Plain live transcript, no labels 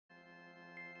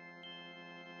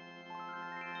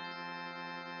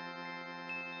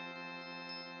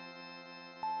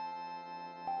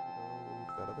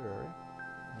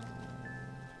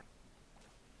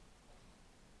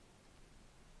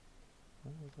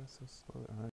progress so slow.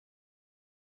 All right.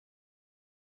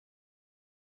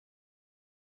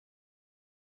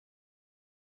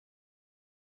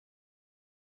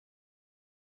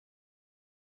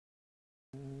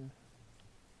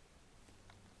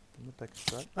 What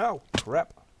the heck? Oh,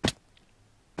 crap!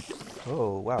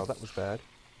 Oh, wow, that was bad.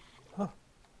 Huh,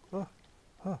 huh,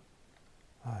 huh.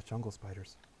 Ah, jungle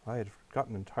spiders. I had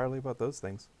forgotten entirely about those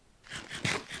things.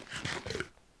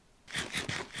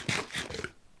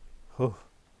 Oh,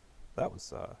 that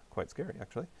was quite scary,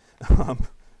 actually.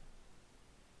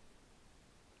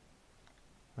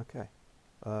 Okay,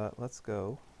 let's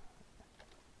go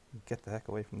get the heck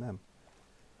away from them.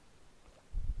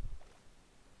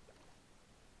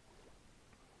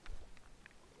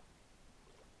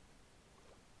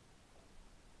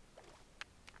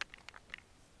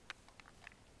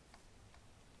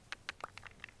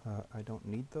 I don't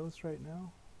need those right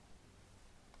now.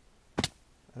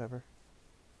 Whatever.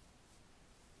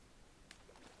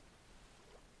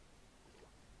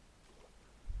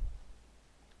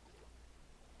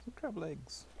 Some crab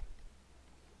legs.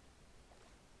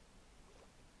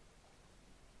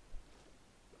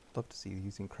 Love to see you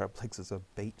using crab legs as a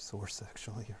bait source,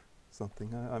 actually, or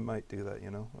something. I might do that,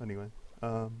 you know. Anyway.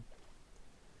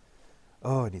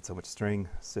 Oh, I need so much string.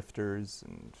 Sifters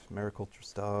and mariculture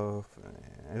stuff.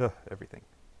 Everything.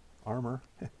 Armor.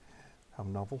 How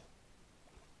novel.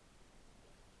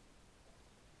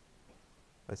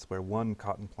 I swear one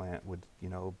cotton plant would, you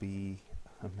know, be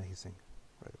amazing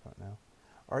right about now.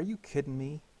 Are you kidding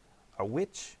me? A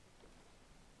witch?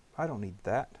 I don't need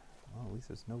that. Well, at least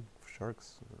there's no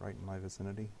sharks right in my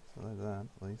vicinity, so there's that,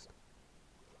 at least.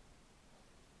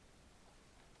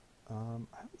 I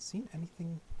haven't seen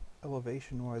anything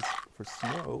elevation-wise for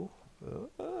snow.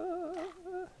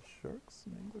 Sharks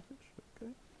and anglerfish,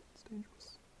 okay, it's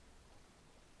dangerous.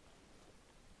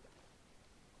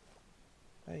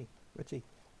 Hey, Richie,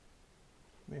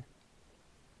 come here.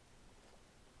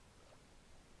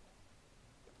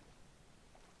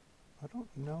 I don't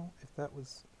know if that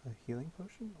was a healing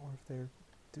potion or if they're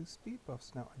do speed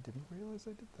buffs now. I didn't realize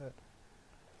I did that.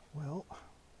 Well,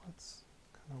 let's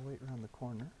kind of wait around the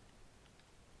corner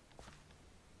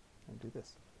and do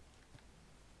this.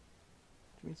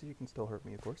 Which means that you can still hurt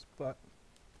me, of course, but...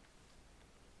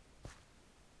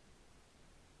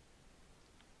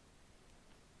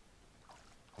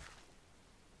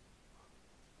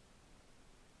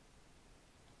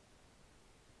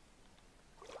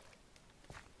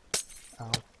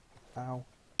 Ow. Ow.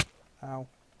 Ow.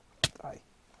 Die.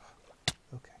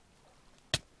 Okay.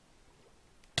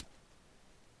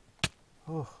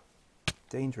 Oh,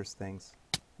 dangerous things.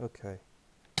 Okay.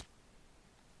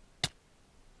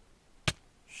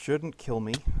 Shouldn't kill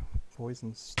me.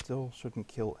 Poison still shouldn't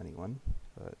kill anyone,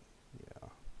 but yeah.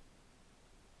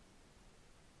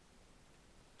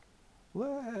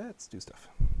 Let's do stuff.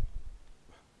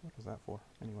 What was that for,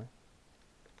 anyway?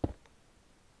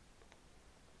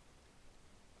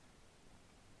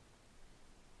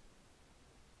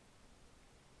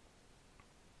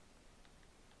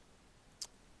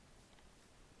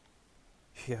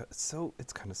 Yeah, so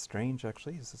it's kind of strange,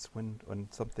 actually. Is this when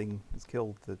something is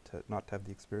killed that not to have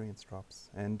the experience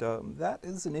drops, and that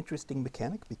is an interesting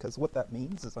mechanic because what that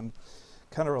means is I'm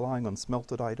kind of relying on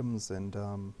smelted items and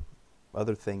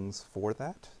other things for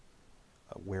that,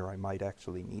 where I might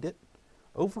actually need it.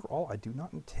 Overall, I do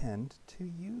not intend to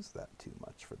use that too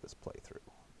much for this playthrough,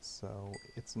 so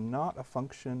it's not a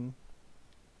function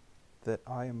that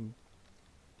I am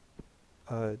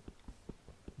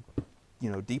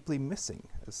deeply missing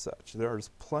as such. There's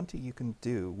plenty you can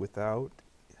do without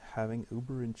having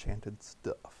uber enchanted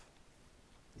stuff,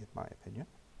 in my opinion.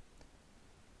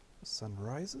 The sun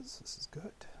rises. This is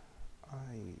good.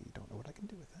 I don't know what I can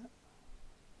do with that.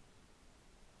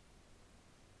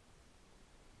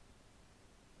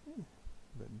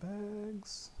 Red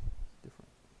bags, different,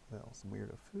 well, some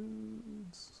weirdo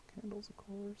foods, candles, of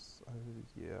course.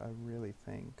 Yeah, I really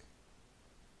think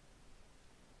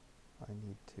I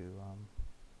need to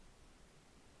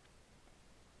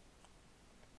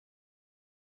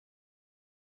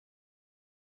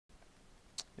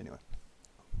anyway,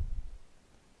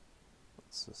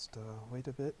 let's just wait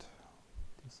a bit,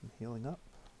 do some healing up.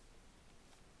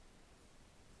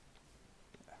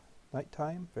 Yeah.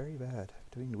 Nighttime, very bad.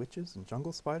 Doing witches and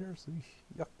jungle spiders,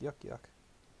 yuck, yuck, yuck.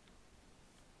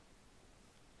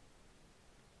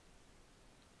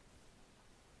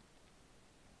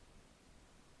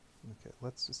 Okay,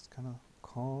 let's just kind of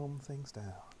calm things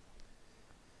down.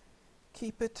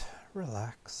 Keep it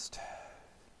relaxed.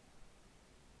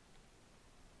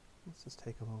 Let's just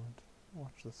take a moment,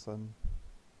 watch the sun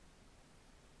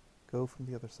go from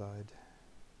the other side.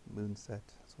 Moon set,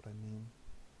 That's what I mean.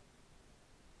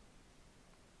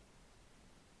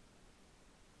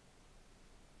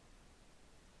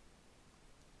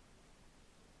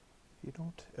 You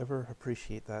don't ever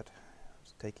appreciate that.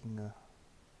 Just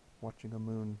watching a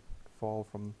moon fall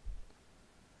from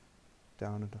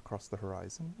down and across the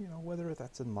horizon, you know, whether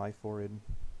that's in life or in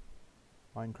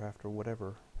Minecraft or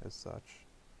whatever as such,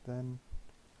 then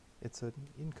it's an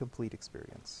incomplete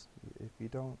experience. If you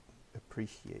don't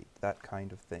appreciate that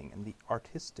kind of thing and the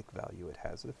artistic value it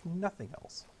has, if nothing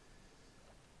else,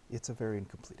 it's a very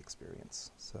incomplete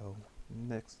experience. So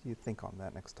you think on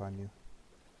that next time you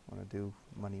want to do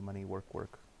money, money, work,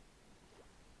 work.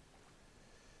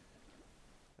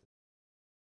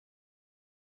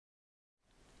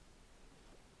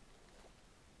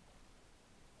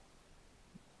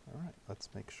 Alright, let's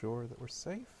make sure that we're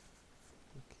safe.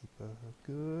 We'll keep a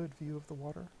good view of the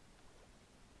water.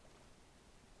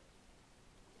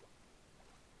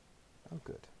 Oh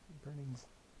good, burning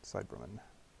Cybermen.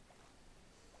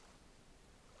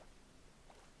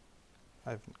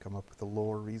 I haven't come up with a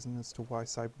lore reason as to why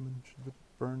Cybermen should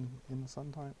burn in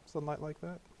sunlight like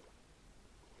that.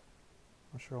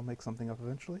 I'm sure I'll make something up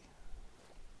eventually.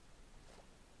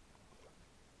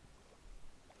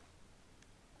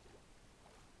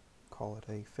 Call it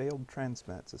a failed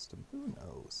transmat system. Who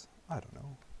knows? I don't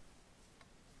know.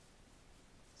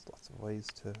 There's lots of ways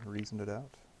to reason it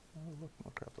out. Oh look,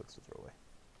 more crab legs to throw away.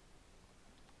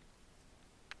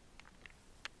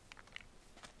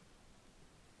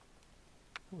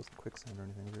 There wasn't quicksand or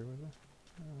anything over here, was there?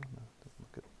 Oh no, doesn't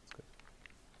look good. That's good.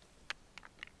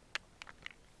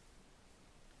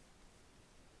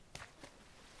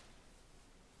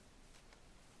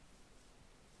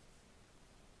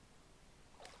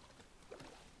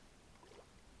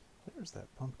 There's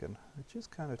that pumpkin, which is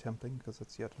kind of tempting because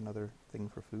it's yet another thing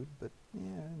for food, but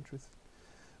yeah, in truth,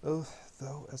 though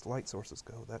as light sources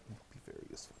go, that would be very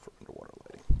useful for underwater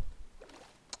lighting.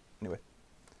 Anyway,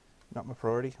 not my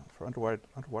priority for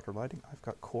underwater lighting. I've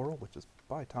got coral, which is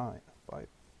by 10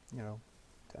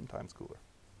 times cooler.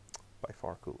 By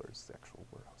far cooler is the actual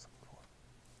word I was looking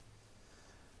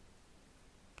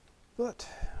for. But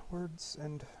words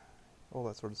and all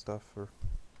that sort of stuff are,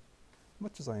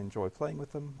 much as I enjoy playing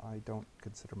with them, I don't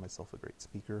consider myself a great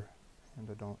speaker, and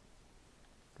I don't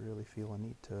really feel a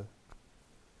need to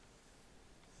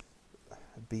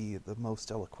be the most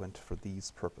eloquent for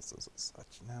these purposes as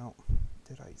such. Now,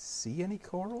 did I see any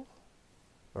coral?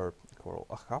 Or coral,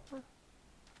 a copper?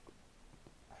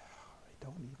 I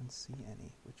don't even see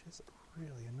any, which is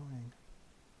really annoying.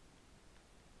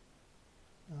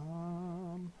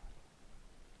 Well,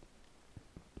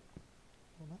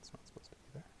 that's not supposed to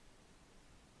be there.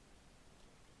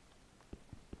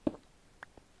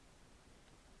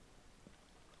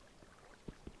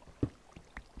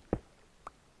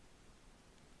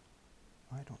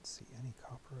 I don't see any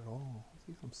copper at all. I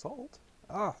see some salt.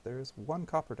 Ah, there's one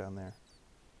copper down there.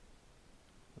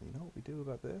 Well, you know what we do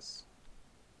about this?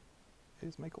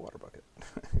 Is make a water bucket.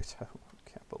 Which I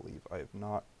can't believe I have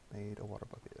not made a water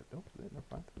bucket yet. Oh, never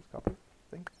mind. There's copper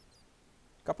thing.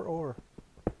 Copper ore.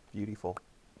 Beautiful.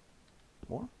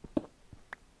 More?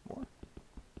 More?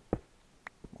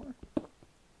 More?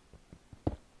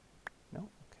 No?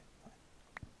 Okay,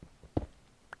 fine.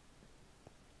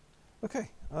 Okay,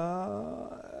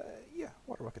 yeah,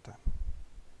 water bucket time.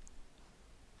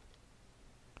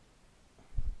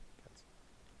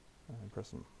 I'm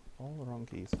pressing all the wrong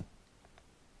keys.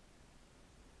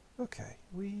 Okay,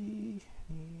 we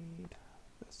need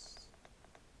this.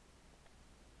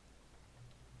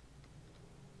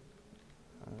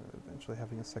 Eventually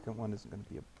having a second one isn't going to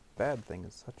be a bad thing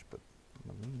as such, but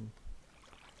I mean,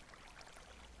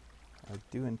 I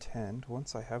do intend,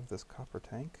 once I have this copper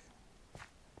tank,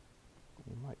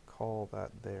 we might call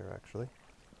that there actually.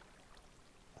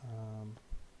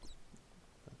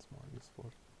 That's more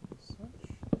useful as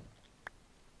such.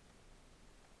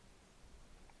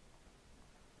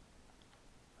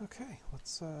 Okay,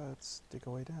 let's dig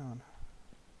our way down.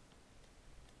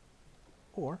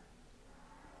 Or,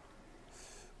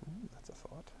 ooh, that's a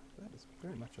thought. That is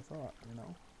very much a thought, you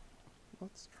know.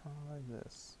 Let's try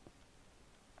this.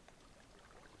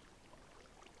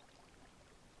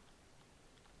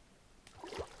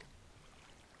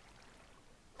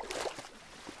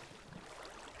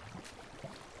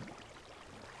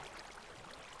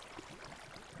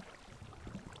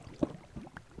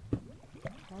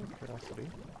 Out of curiosity.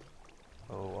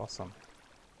 Oh, awesome.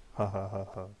 Ha ha ha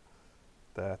ha.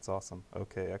 That's awesome.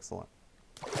 Okay, excellent.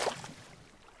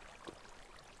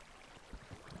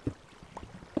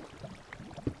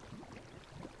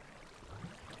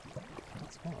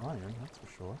 That's more iron, that's for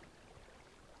sure.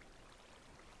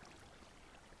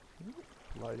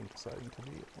 lighting deciding to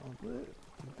be a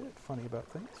bit funny about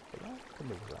things, but I can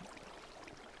live with that.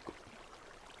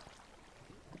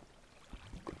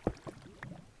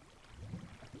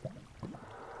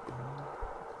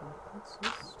 Let's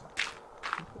just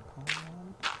keep it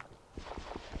calm.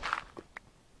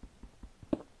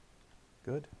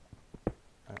 Good.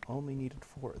 I only needed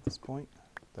 4 at this point.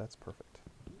 That's perfect.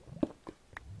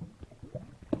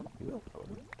 You will,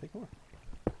 however, take more.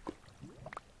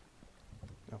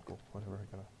 Oh, cool. Whatever. I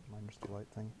got a minus delight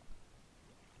thing.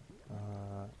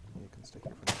 You can stay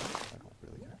here for now. I don't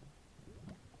really care.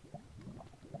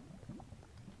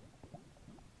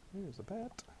 Here's a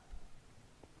bat.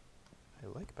 I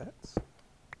like bats,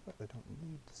 but I don't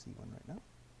need to see one right now,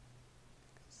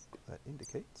 because that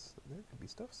indicates that there could be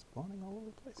stuff spawning all over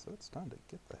the place, so it's time to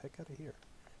get the heck out of here.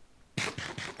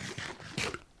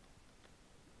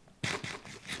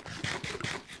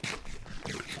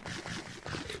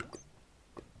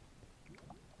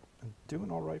 I'm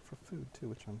doing alright for food too,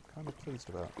 which I'm kind of pleased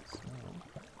about, so...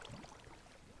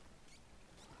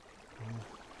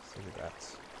 silly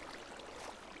bats.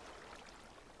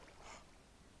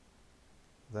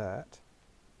 That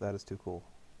is too cool.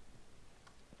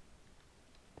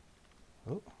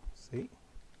 Oh, see?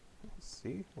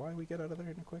 See why we get out of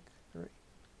there in a quick hurry?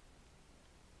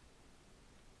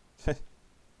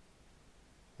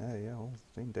 Yeah, well,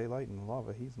 between daylight and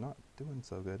lava, he's not doing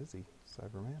so good, is he,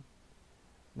 Cyberman?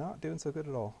 Not doing so good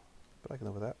at all, but I can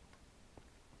live with that.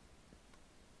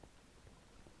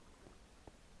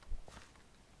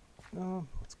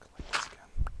 Let's collect this again.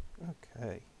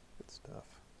 Okay, good stuff.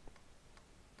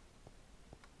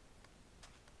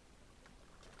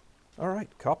 Alright,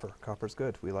 copper. Copper's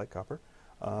good. We like copper.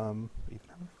 Even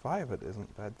having 5 of it isn't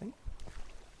a bad thing.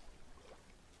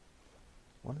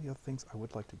 One of the other things I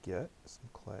would like to get is some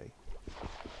clay.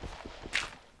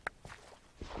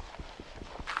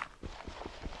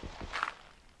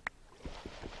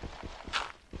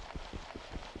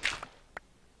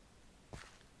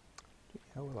 Gee,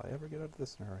 how will I ever get out of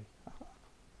this in a hurry?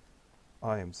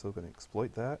 I am so going to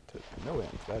exploit that to no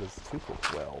end. That is too cool.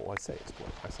 Well, I say exploit.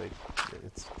 I say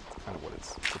it's kind of what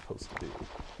it's supposed to do.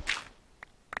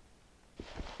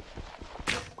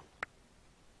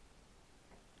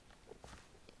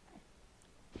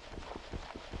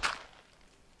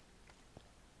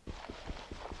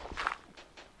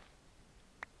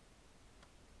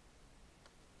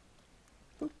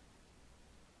 Boop.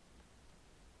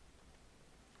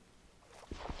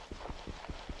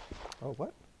 Oh,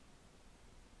 what?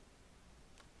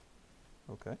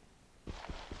 Okay.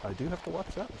 I do have to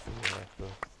watch out with the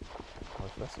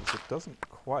life lessons. It doesn't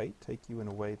quite take you in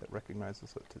a way that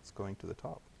recognizes that it's going to the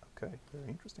top. Okay, very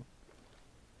interesting.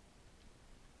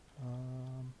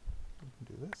 We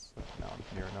can do this. Now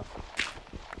I'm near enough.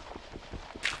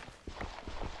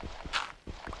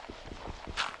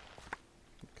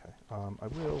 Okay, I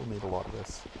will need a lot of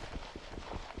this,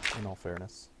 in all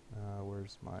fairness.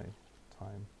 Where's my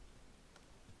time?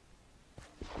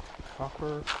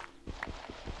 Copper.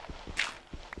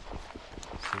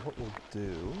 So what we'll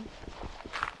do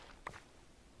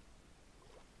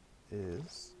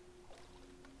is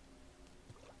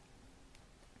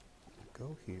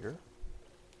go here.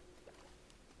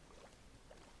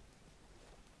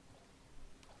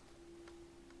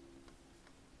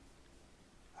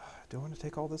 Do I want to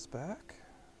take all this back?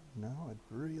 No, I'd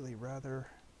really rather...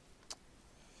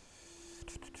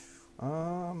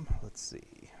 let's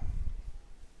see.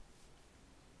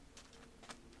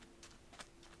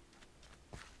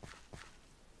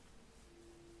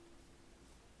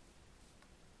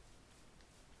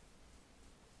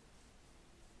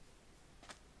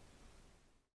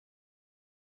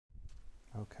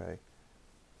 Okay,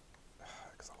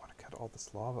 because I want to cut all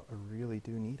this lava. I really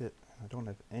do need it. I don't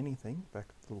have anything back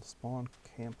at the little spawn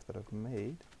camp that I've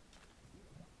made.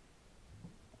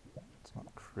 It's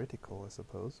not critical, I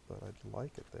suppose, but I'd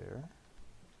like it there.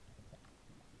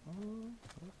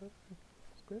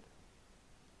 That's good.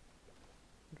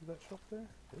 Under that shelf there?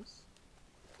 Yes.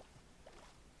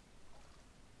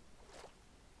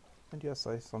 And yes,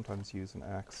 I sometimes use an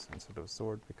axe instead of a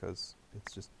sword because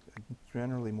it's just a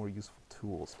generally more useful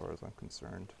tool as far as I'm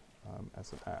concerned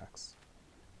as an axe,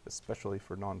 especially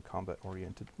for non-combat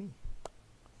oriented me.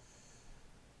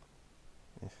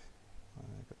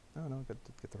 Oh no, I got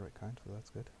to get the right kind, so that's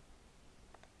good.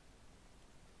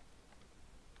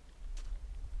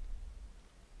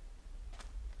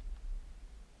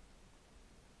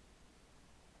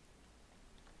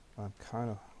 I'm kind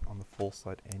of on the full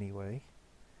side anyway.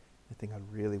 Anything I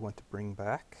really want to bring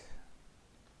back.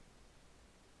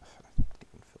 I didn't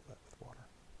even fill that with water.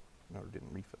 No, I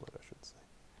didn't refill it, I should say.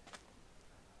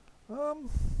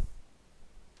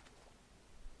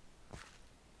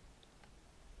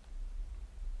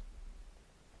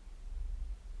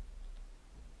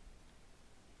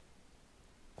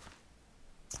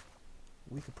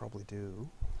 we could probably do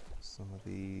some of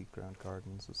the ground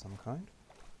gardens of some kind.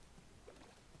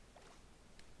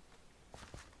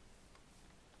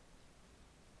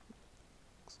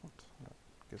 Excellent. That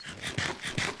gives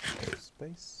me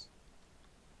space.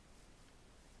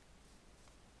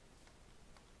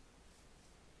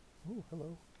 Oh,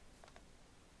 hello.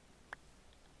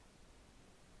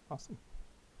 Awesome.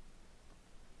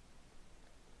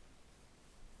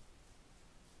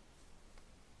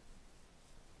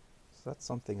 So that's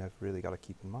something I've really got to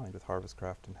keep in mind with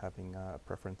Harvestcraft and having a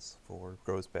preference for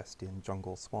grows best in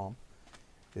jungle swamp,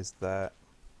 is that,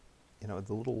 you know,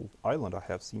 the little island I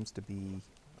have seems to be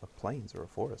a plains or a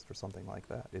forest or something like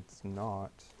that. It's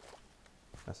not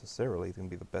necessarily going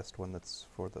to be the best one that's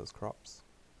for those crops.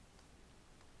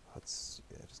 Let's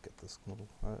just get this little,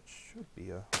 it should be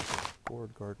a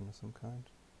gourd garden of some kind.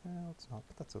 No, it's not,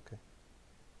 but that's okay.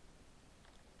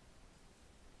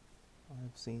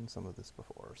 I've seen some of this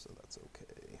before, so that's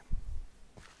okay.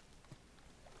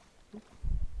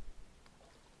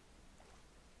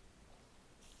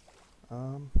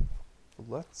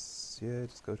 Let's,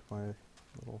 just go to my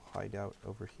little hideout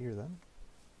over here then.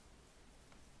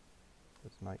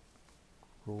 As night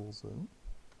rolls in.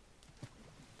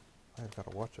 I've got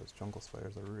to watch those jungle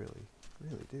spiders, I really,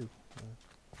 really do.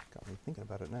 Got me thinking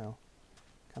about it now.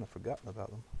 Kind of forgotten about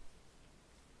them.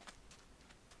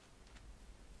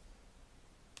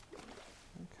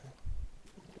 Okay.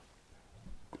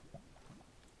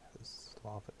 There's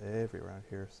lava everywhere around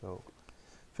here, so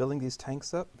filling these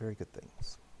tanks up, very good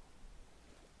things.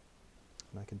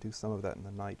 And I can do some of that in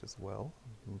the night as well.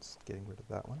 I'm just getting rid of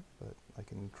that one, but I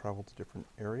can travel to different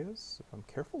areas if I'm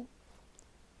careful.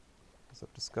 As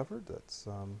I've discovered, that's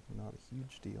not a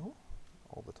huge deal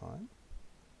all the time.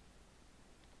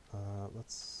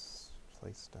 Let's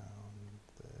place down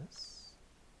this.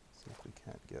 See if we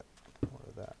can't get more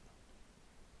of that.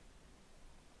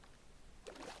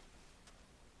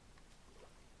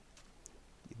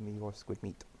 Give me your squid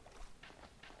meat.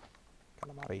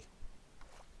 Calamari.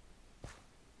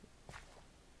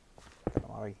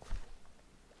 Calamari.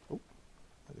 Oh,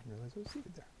 I didn't realize there was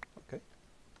seaweed there. Okay.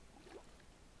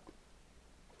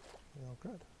 Well,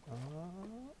 good.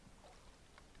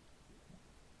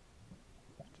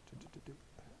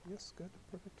 Yes, good,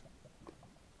 perfect.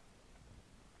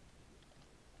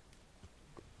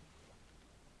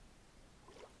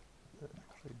 Did it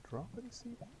actually drop any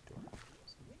seaweed? Or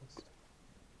is it just...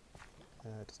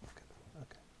 it doesn't look good.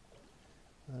 Okay.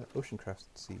 Oceancraft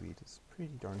seaweed is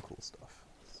pretty darn cool stuff.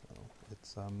 So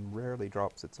it's rarely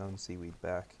drops its own seaweed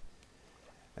back.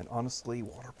 And honestly,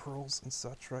 water pearls and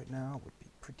such right now would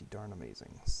be pretty darn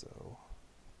amazing. So,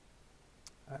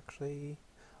 actually,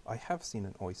 I have seen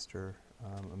an oyster,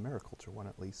 a mariculture one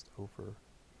at least, over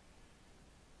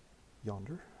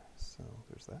yonder. So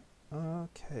there's that.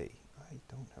 Okay, I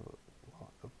don't have a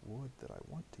lot of wood that I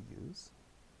want to use.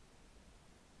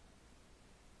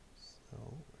 So we're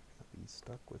going to be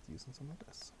stuck with using some of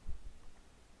this.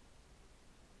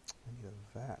 I need a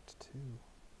vat too.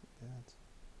 Yeah, it's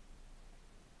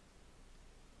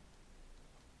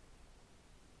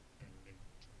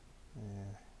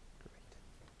yeah, great.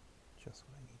 Just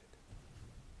what I needed.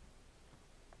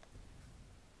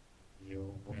 You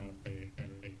will be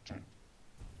deleted.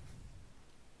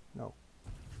 No.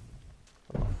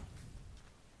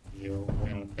 You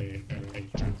will be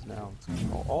deleted. Now,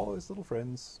 all his little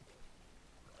friends.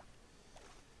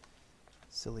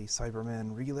 Silly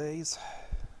Cyberman relays.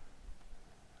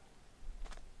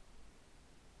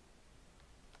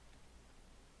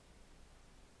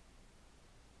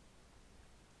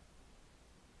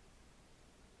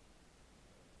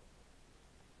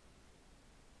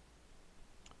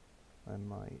 I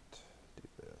might do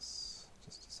this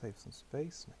just to save some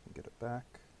space and I can get it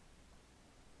back.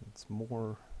 It's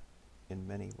more in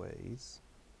many ways.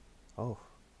 Oh,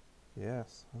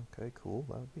 yes, okay, cool,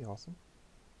 that would be awesome.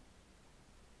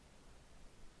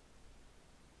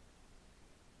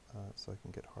 So I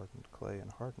can get hardened clay, and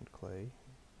hardened clay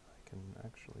I can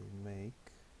actually make,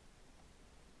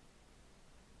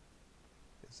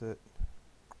 is it,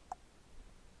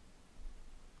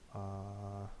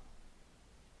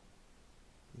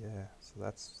 yeah, so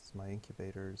that's my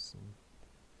incubators and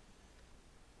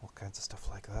all kinds of stuff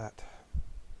like that.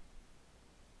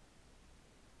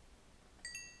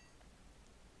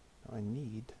 Now I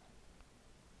need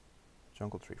a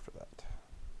jungle tree for that.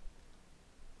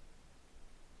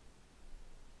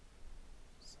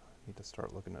 So I need to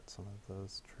start looking at some of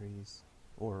those trees,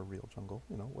 or a real jungle,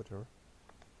 you know, whichever.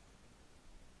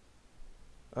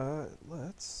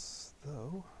 Let's,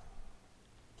 though,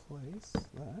 place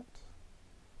that.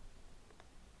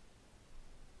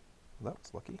 That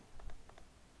was lucky.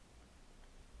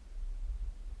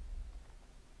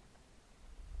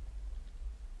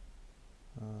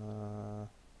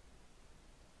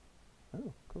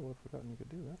 I'd forgotten you could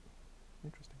do that.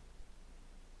 Interesting.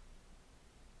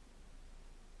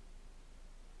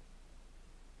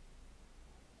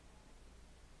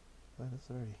 That is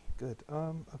very good.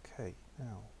 Okay,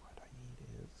 now what I need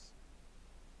is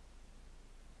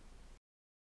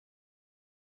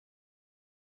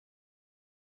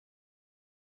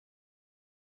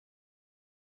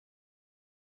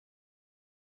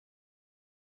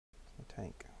a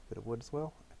tank. A bit of wood as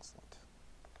well. Excellent.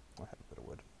 I have a bit of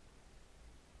wood.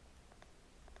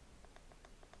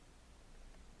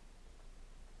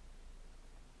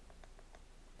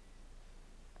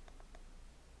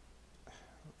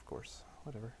 Of course,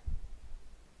 whatever.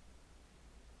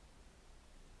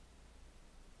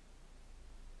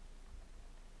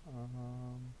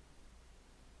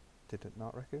 Did it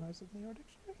not recognize it in the art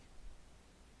dictionary?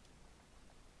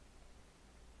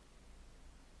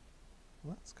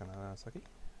 Well, that's kind of sucky.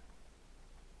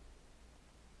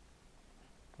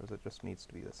 Or does it just needs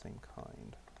to be the same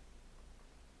kind?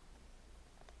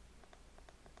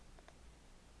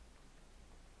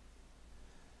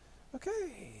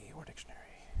 Okay, art dictionary.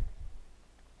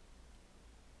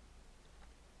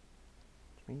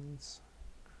 Which means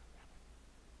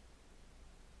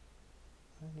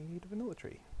I need a vanilla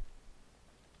tree.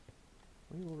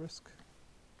 We will risk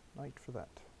night for that.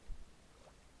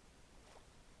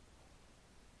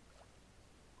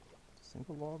 A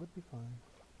single log would be fine.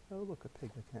 Oh look, a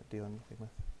pig I can't deal anything with.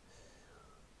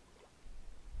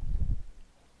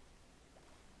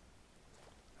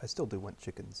 I still do want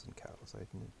chickens and cows.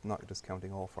 I'm not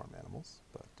discounting all farm animals,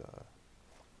 but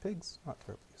pigs, not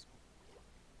terribly useful.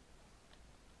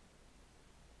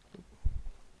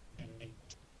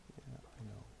 Yeah, I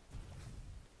know.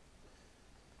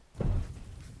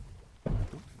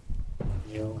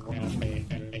 You will be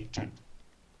deleted.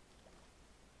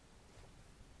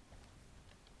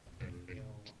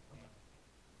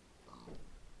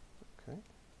 Okay.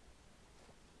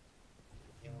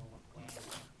 You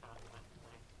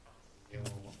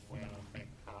will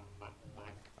become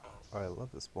like us. I love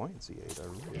this buoyancy aid, I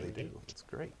really do. It's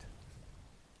great.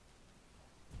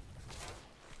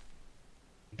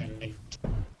 Delete.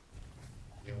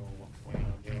 You will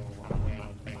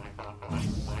become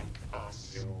like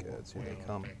us. Guess here they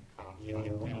come. You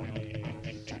will be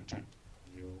deleted.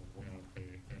 You will be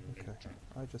Okay, deleted.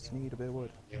 I just need a bit of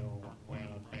wood. You will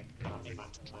become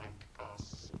like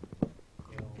us.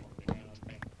 You will become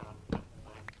like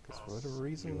Because us. for whatever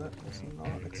reason that was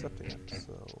not accepting it,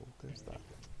 so there's that.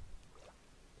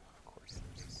 Of course,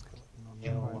 there's a skeleton on the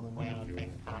You island. will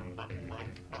become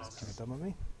like That's us. kind of dumb of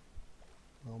me.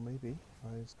 Well, maybe.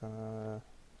 I was gonna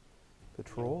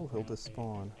patrol, he'll just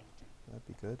spawn. That'd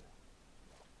be good.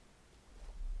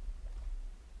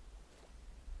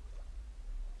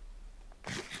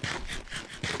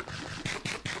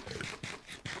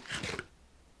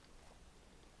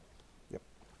 Yep,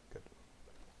 good.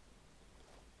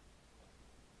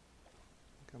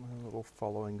 Got my little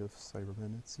following of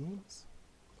Cybermen, it seems.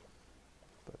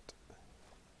 But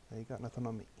they got nothing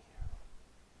on me.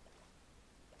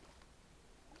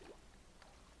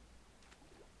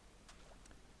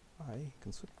 I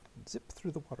can zip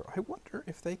through the water. I wonder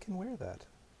if they can wear that.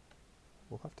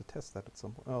 We'll have to test that at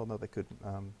some point. Oh, no, they couldn't,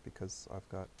 because I've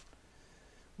got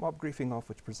mob griefing off,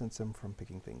 which prevents them from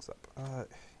picking things up. Yeah.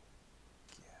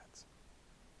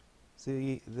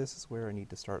 See, this is where I need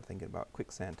to start thinking about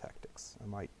quicksand tactics. I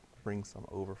might bring some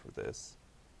over for this,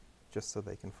 just so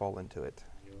they can fall into it.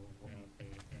 You will be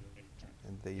deleted.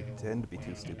 And they tend to be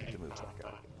too stupid to move back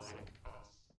out. So.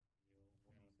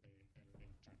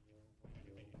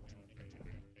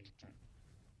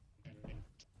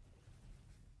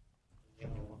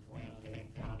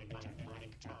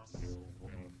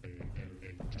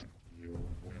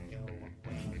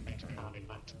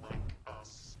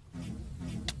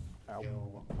 Ow.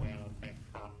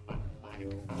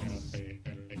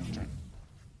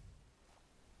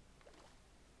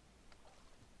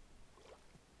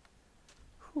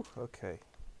 Whew, okay.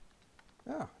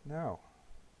 Ah, now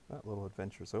that little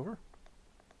adventure's over.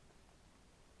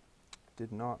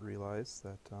 Did not realize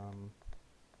that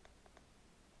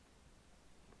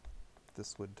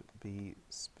this would be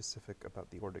specific about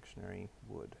the Ore Dictionary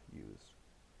wood used.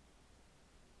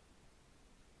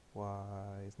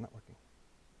 Why isn't that working?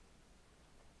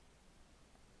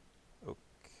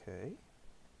 Okay.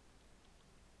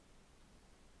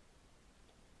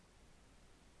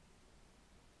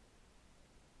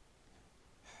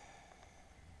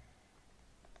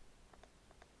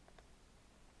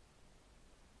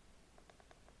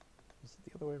 Is it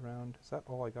the other way around? Is that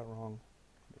all I got wrong?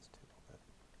 It is too, I'll bet.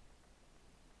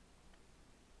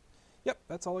 Yep,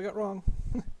 that's all I got wrong.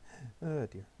 Oh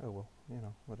dear. Oh well, you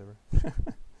know, whatever.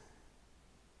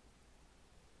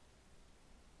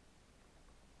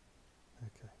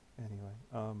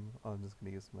 I'm just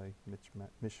gonna use my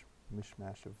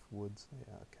mishmash of woods.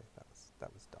 Yeah, okay,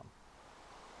 that was dumb.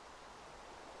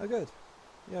 Oh, good.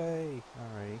 Yay!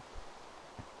 Alrighty.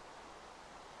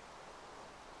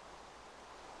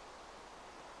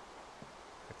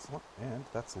 Excellent. And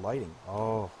that's lighting.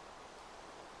 Oh,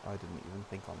 I didn't even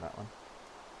think on that one.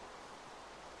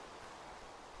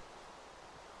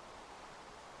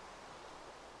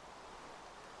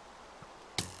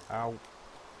 Ow.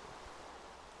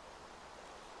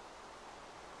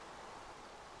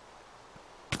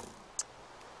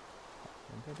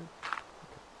 Okay.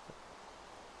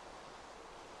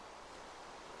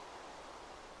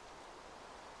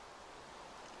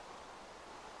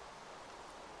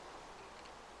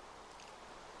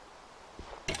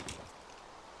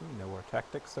 We know our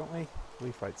tactics, don't we?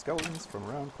 We fight skeletons from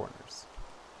around corners.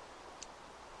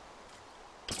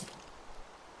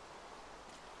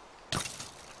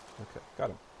 Okay, got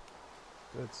him.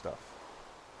 Good stuff.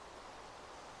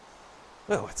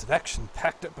 Well, it's an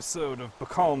action-packed episode of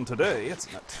Becalmed today,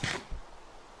 isn't it?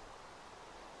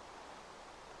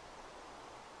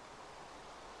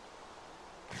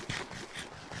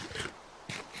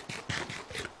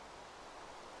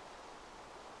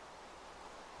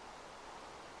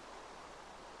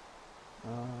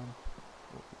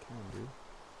 What we can do.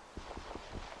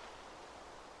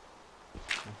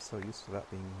 I'm so used to that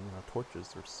being,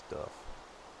 torches or stuff.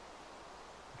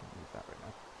 I don't need that right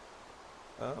now.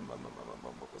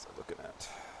 What was I looking at?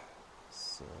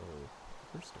 So,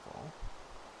 first of all,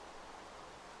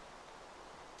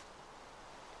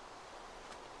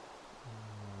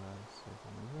 save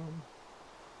on the room.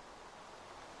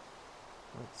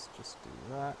 Let's just do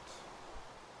that.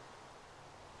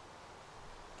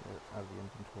 Get it out of the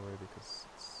inventory because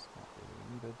it's not really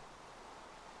needed.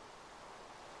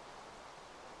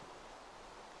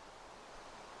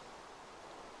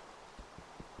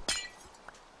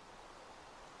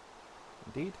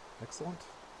 Indeed, excellent.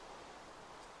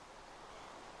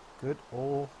 Good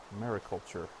old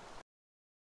mariculture.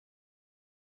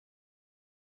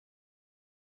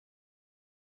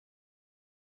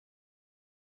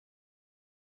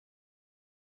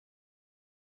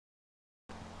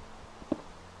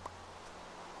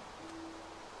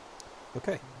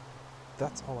 Okay,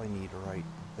 that's all I need right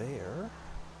there.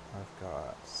 I've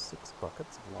got 6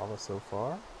 buckets of lava so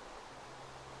far.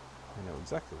 I know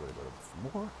exactly where to go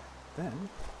for more. Then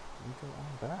we go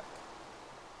on back.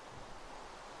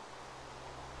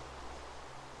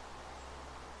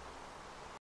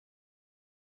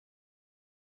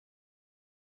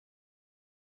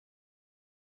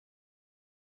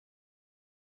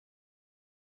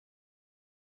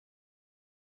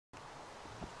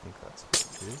 I think that's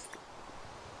good.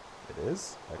 It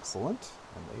is. Excellent.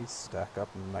 And they stack up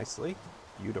nicely.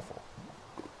 Beautiful.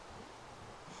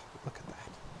 Look at that.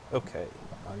 Okay.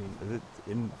 I mean,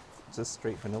 in just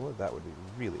straight vanilla, that would be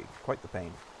really quite the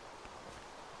pain.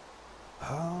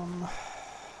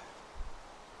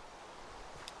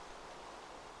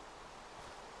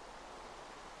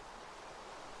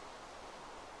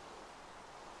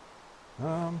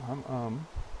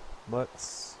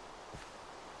 Let's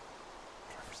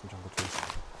try for some jungle trees.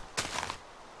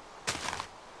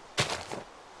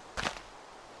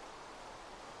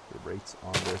 The rates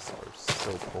on this are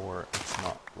so poor, it's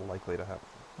not likely to happen.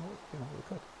 Well, we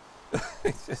could.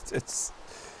 it's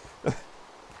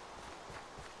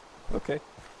okay.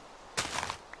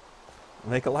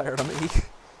 Make a liar out of me.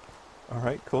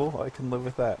 Alright, cool, I can live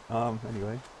with that.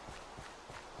 Anyway.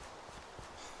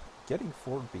 Getting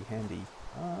forward would be handy.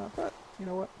 But you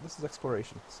know what? This is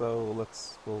exploration, so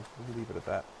we'll leave it at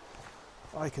that.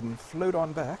 I can float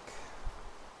on back.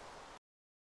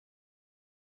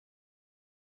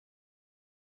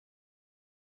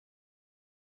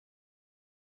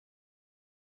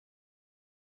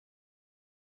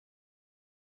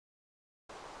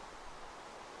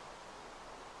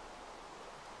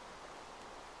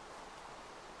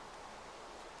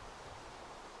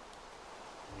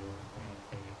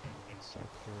 Just out of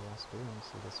curiosity, let me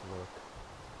see this work.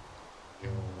 You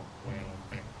will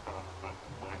become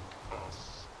like us.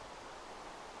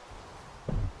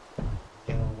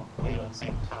 You will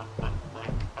become